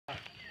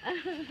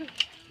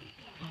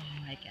Oh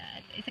my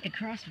god, it's like a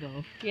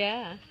crossbow.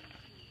 Yeah.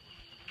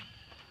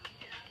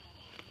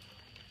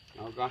 เอ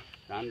าก็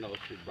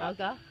310 บา เอา ท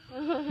ก็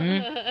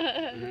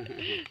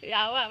เอ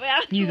าอ่ะไม่เอ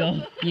า You go,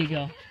 you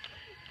go.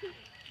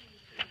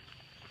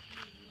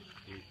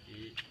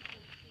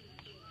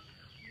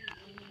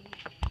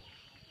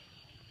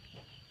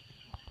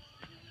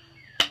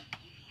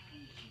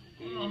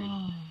 อืม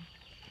Oh.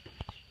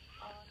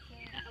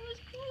 That was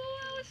cool.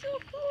 That was so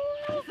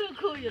cool. So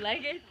cool. You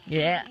like it?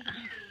 Yeah.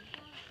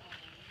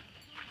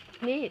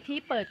 นี่ที่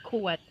เปิดข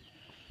วด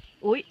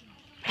อุ๊ย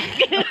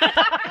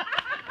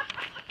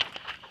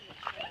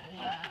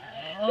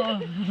Oh.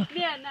 เ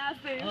นี่ยน่า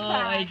ซื้อ Oh ค่ะ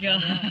my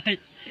god.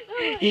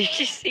 Did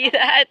you see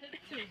that?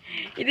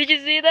 Did you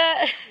see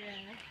that?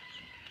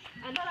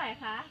 อันเท่าไหร่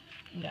คะ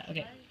Yeah,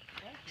 okay.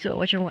 So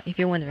if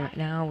you're wondering right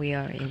now, we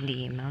are in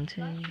the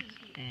mountains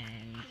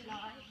and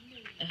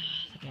it's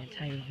like an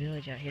entire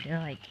village out here. There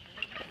are like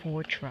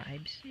 4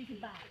 tribes.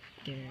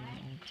 They're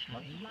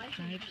Thai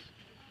tribes.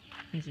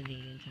 This is the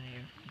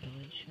entire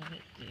village of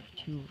it. There are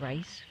 2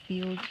 rice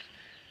fields.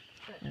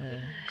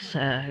 It's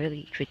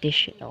really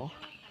traditional.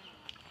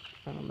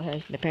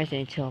 My parents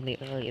didn't tell me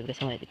earlier because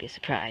I wanted it to be a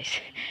surprise.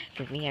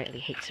 For me, I really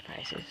hate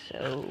surprises, so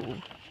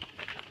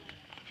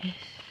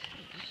it's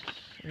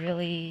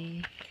really.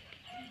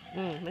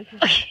 มันคือ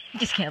I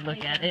just can't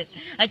look at it.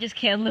 I just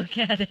can't look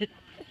at it.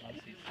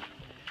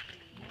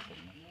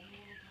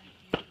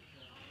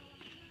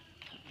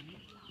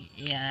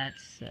 Yeah,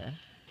 that's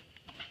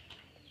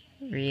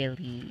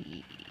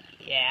really.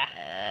 Yeah.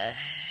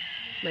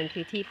 มันคื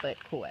อที่เปิด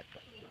ขวด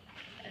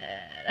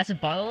That's a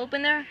bottle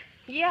opener?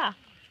 Yeah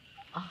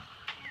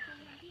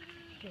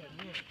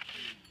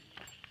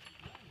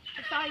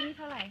สร้อยนี่เ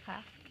ท่าไหร่คะ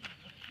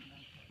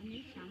อัน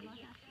นี้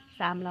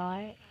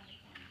300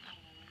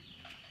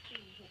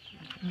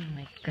 Oh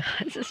my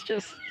god, this is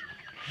just.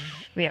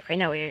 Right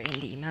now we're in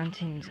the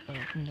mountains of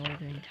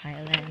northern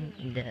Thailand,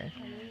 in the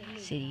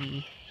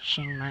city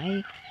Chiang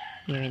Mai.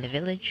 We're in the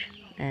village,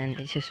 and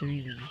it's just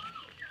really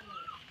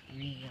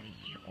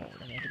old.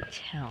 I mean, I can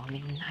tell. I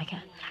mean, I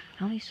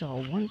only saw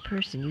one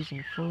person using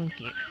a phone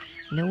here.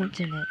 No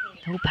internet,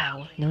 no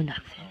power, no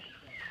nothing.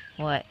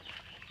 What?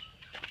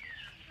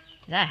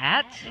 Is that a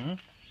hat? Mhm.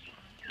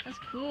 That's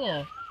cool.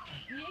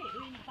 นี่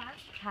วินฟ้า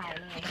ถ่าย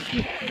เลย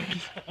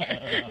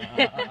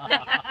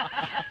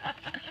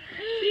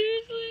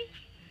Seriously?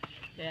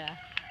 Yeah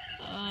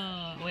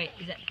Oh, wait,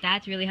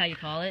 that's really how you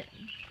call it?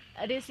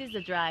 This is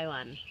the dry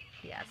one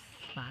Yes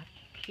Spot.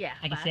 Yeah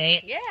I can but- say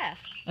it? Yeah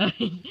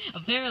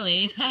Apparently,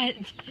 that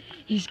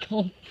is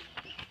called.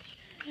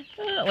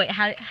 Wait,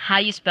 how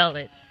you spell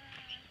it?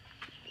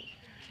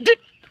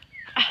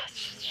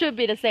 Should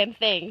be the same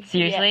thing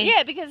Seriously?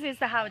 Yeah because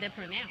it's how they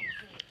pronounce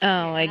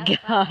Oh my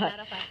god.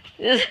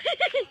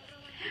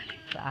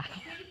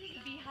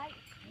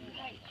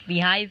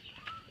 Beehive.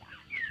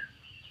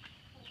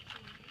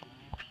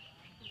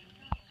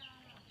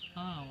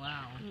 Oh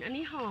wow. อัน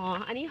นี้ห่อ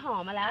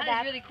มาแล้ว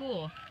That is really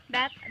cool.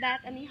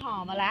 อันนี้ห่อ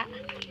มาแล้ว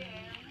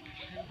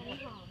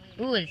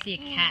Ooh, I see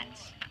a cat.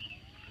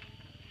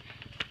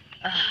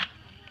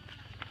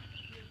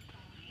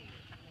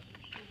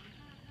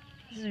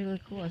 This is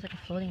really cool. It's like a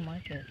floating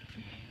market.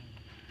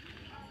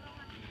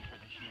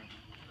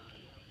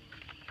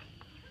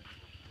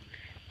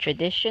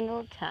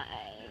 Traditional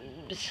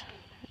times.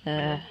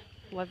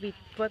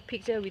 What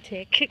picture we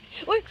take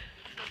อุ้ย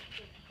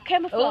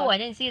camouflage Oh, I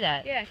didn't see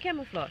that. Yeah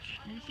camouflage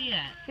I didn't see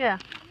that. Yeah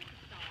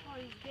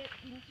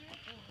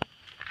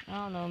I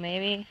don't know,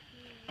 maybe.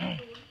 Oh.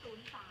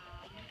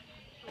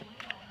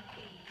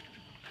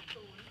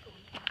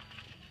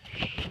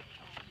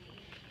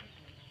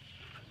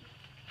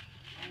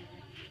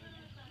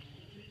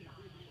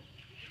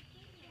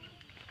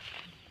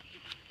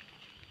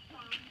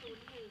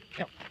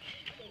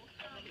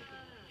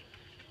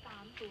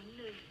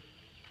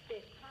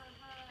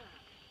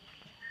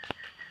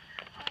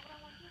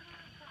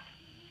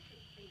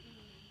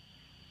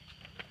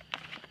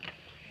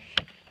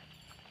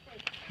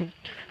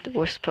 The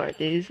worst part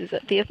is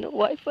that they have no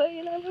Wi-Fi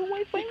and I have a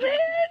Wi-Fi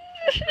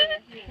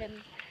man. You can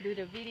do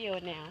the video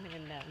now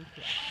and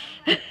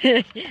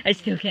I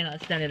still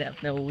cannot stand it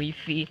up. No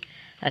Wi-Fi.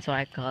 That's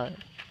why I call it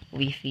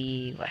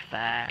Wi-Fi,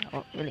 Wi-Fi.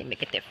 Won't really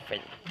make a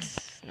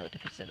difference. No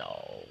difference at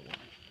all.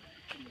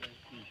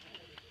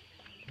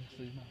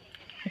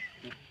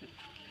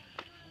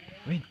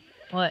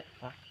 What?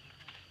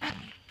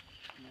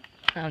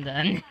 I'm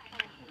done.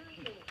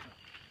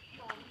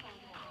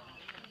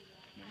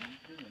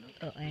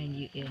 Oh,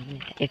 and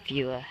if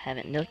you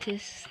haven't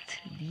noticed,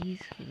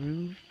 these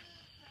roof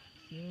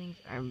ceilings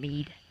are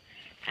made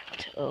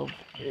out of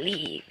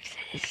leaves.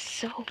 It's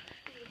so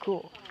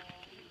cool.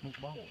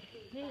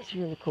 It's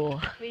really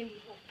cool.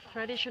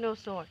 traditional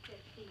sword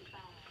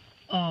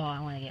Oh, I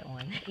want to get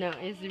one. No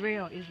it's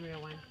real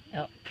one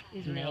Oh,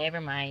 it's real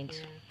never mind.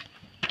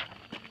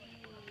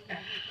 Yeah.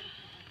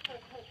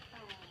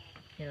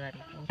 Get a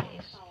phone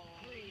case.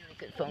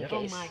 Good phone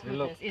Oh case. my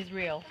goodness it's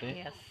real See?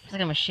 Yes It's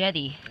like a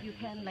machete. You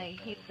can like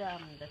hit the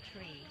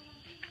tree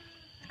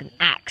It's like an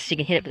axe. You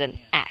can hit it with an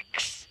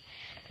axe.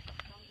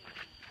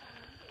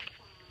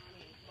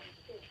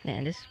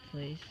 Man, this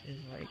place is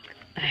like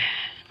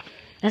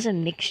that's a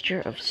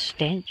mixture of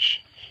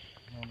stench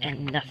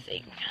and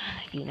nothing,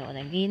 if you know what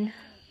I mean.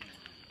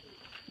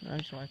 I'm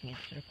just walking in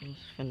circles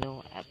for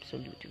no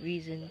absolute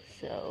reason,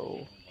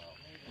 so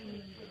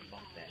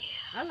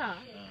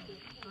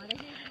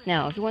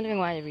now if you're wondering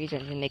why the reason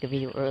I didn't make a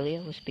video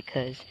earlier was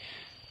because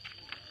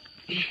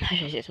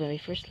when we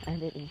first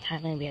landed in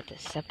Thailand we had to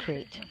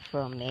separate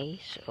from May,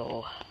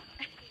 so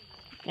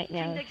right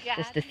now it's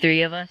just the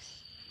three of us.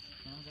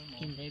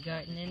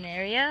 Kindergarten in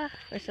area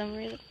for some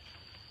reason.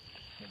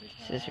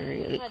 This is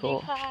really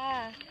cool.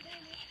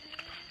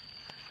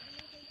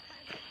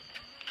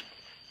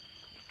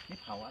 นี่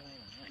เผาอะไรเ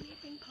หรอ อันนี้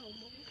เป็นเผา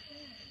มุ้งค่ะ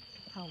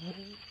เผามุ้ง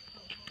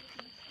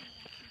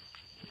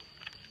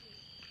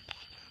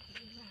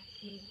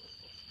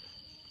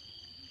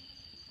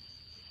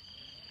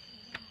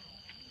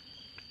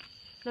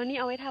แล้วนี่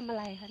เอาไว้ทำอะ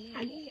ไรคะเนี่ย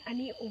อัน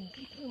นี้องค์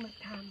ที่เพิ่งมา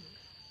ท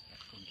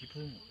กลุ่มขี้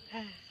ผึ้ง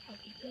ำเอา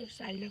ที่เพิ่งใ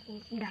ส่แล้วก็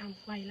ดาม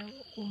ไฟแล้ว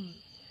ก็อุ่ม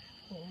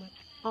ผงมา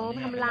อ๋อ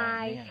ทำลา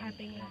ย ค่ะเ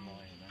ป็นลาย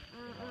เห็นไหม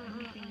อัน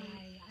นี้เป็นลา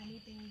ยอันนี้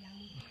เป็น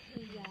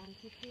ยาง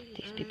ที่เพิ่ง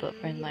These people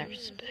earn my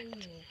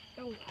respect.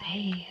 ต้อง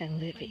They are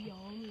living ย้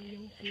อมยั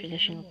ง a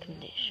traditional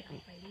condition,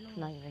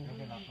 not even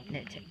in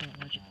a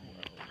technological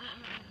world.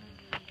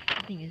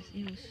 The thing is,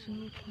 it was so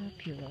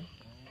popular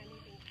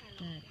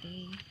that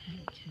they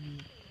had to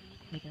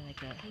make it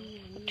like a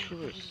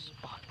tourist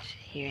spot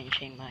here in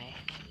Chiang Mai.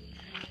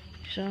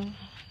 So,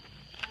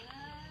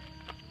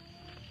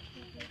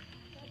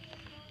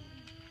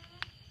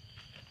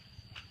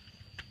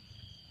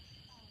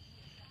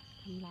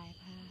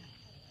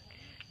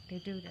 they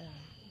do the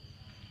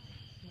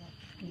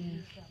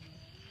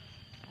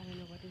I don't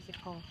know what is it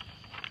called.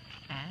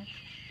 ash.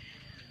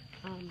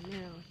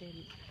 No,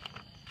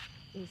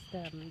 it's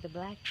the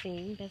black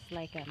thing that's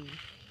like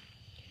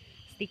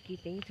sticky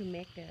thing to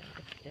make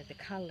the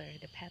color,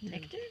 the pattern.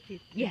 Nectar?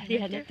 Yeah,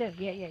 nectar.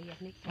 Yeah,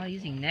 nectar. While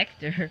using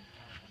nectar.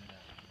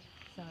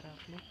 Sort of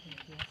nectar,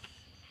 yes.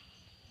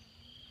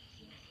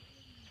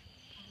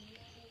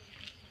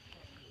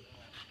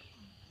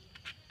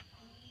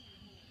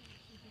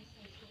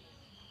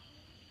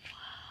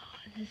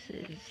 This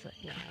is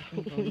like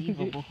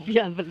unbelievable.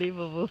 Yeah,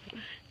 unbelievable.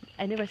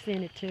 I never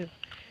seen it too.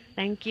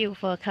 Thank you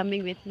for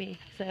coming with me,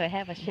 so I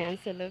have a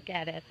chance to look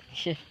at it.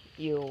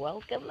 You're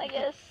welcome, I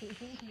guess.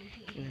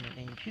 Even if I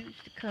didn't choose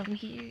to come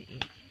here,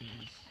 it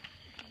is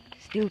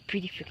still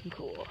pretty freaking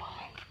cool.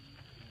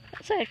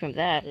 Aside from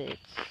that,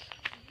 it's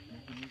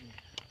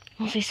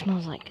mostly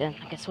smells like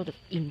a sort of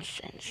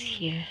incense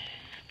here.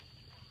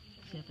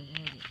 Except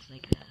ahead, it's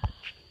like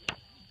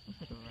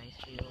looks like a rice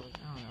field.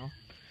 I don't know.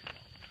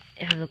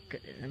 If I look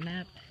good in the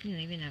map, you know,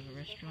 they even have a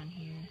restaurant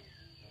here.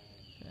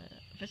 But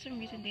for some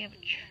reason, they have a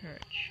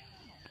church.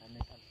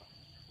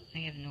 I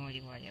have no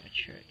idea why they have a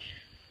church.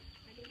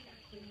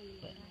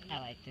 But I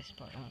like this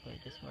part. I want to go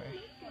this way.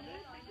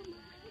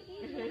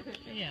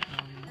 Yeah.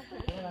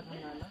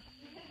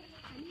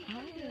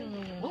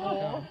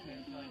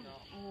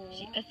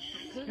 See,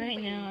 right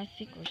now I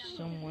think we're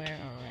somewhere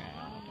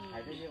around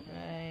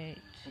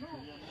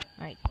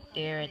right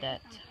there.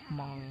 That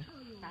Hmong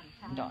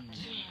dot.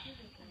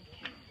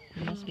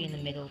 We must be in the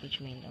middle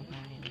between the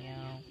Hmong and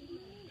Yao.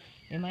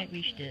 We might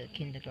reach the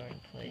kindergarten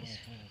place.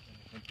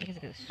 I guess I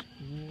got a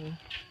school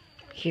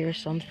here or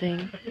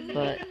something,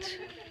 but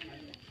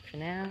for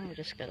now we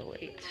just gotta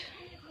wait.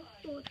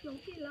 ตรง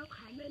ที่เราข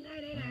ายไม่ได้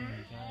เลยนะ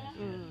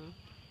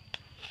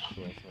ส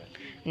วย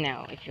Now,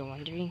 if you're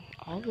wondering,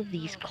 all of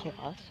these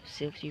cloths,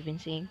 silks you've been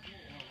seeing,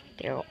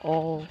 they're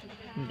all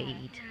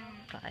made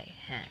by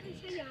hand.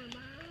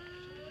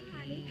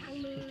 These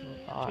people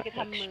are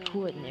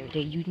extraordinary.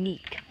 They're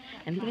unique.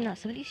 And believe it or not,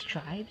 some of these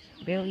tribes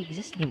barely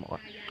exist anymore.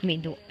 I mean,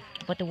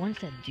 but the ones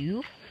that do,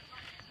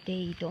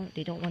 they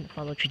don't want to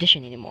follow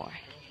tradition anymore.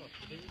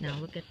 Now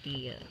look at the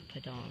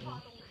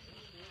Padang.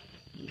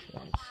 These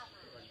ones.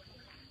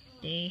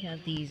 They have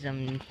these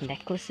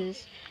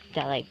necklaces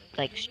that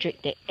like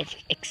strict. They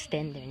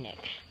extend their neck.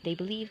 They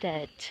believe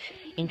that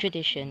in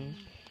tradition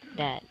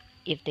that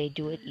if they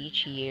do it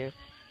each year,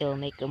 it'll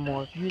make them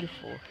more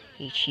beautiful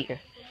each year.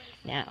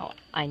 Now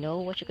I know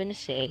what you're gonna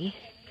say.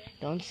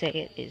 Don't say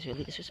it. It's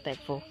really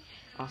disrespectful.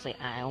 Honestly,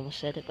 I almost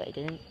said it, but I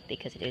didn't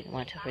because I didn't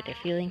want to hurt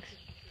their feelings.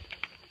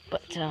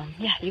 But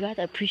yeah, you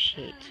gotta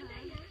appreciate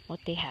what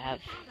they have,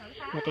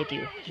 what they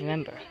do.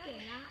 Remember,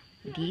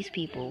 these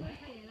people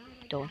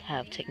don't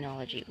have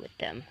technology with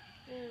them.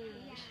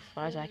 As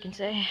far as I can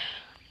say,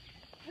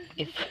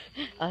 if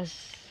us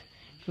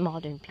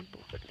modern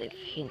people would live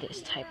in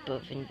this type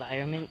of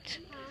environment,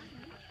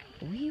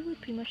 we would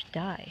pretty much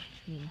die.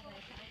 I mean,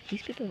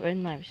 these people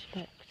earn my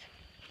respect.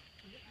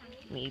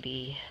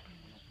 Maybe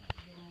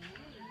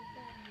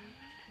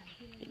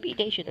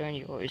they should earn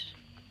yours.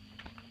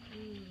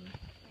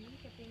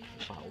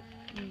 เผา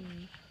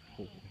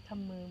ท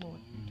ำมือหมด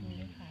ไม่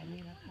ขายมี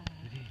ราคา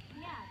มี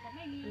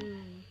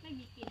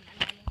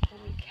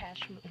แคช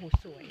โอ้โห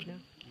สวยเนอะ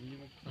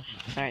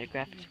Sorry, the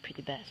graphics are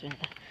pretty bad.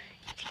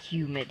 It's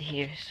humid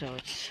here, so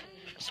it's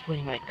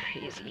sweating like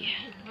crazy.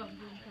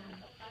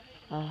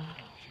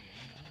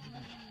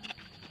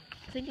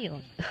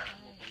 Thinking,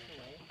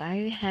 if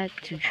I had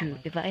to choose,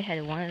 if I had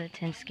a 1 out of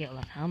 10 scale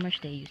on how much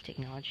they use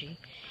technology,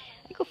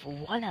 I go for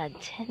 1 out of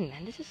 10,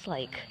 man. This is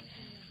like,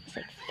 it's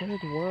like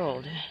third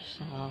world.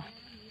 So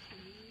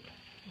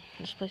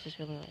this place is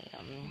really, I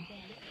don't know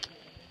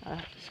how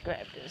to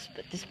describe this,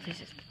 but this place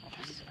is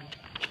awesome.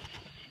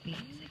 I mean,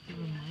 it's like, it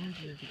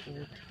reminds you of the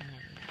old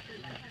times.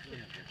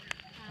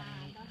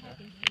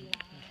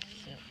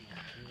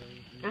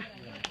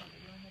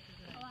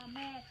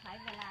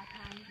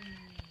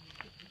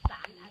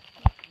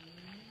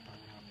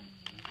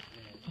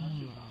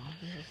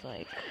 This is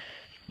like,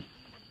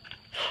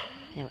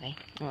 anyway,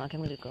 well, I'm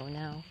gonna go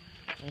now.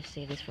 Let's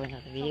save this for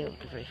another video.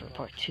 Get ready for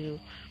part 2,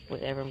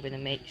 whatever I'm gonna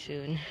make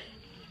soon.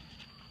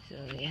 So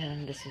yeah,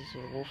 this is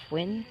Wolf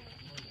Win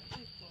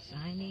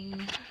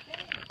signing.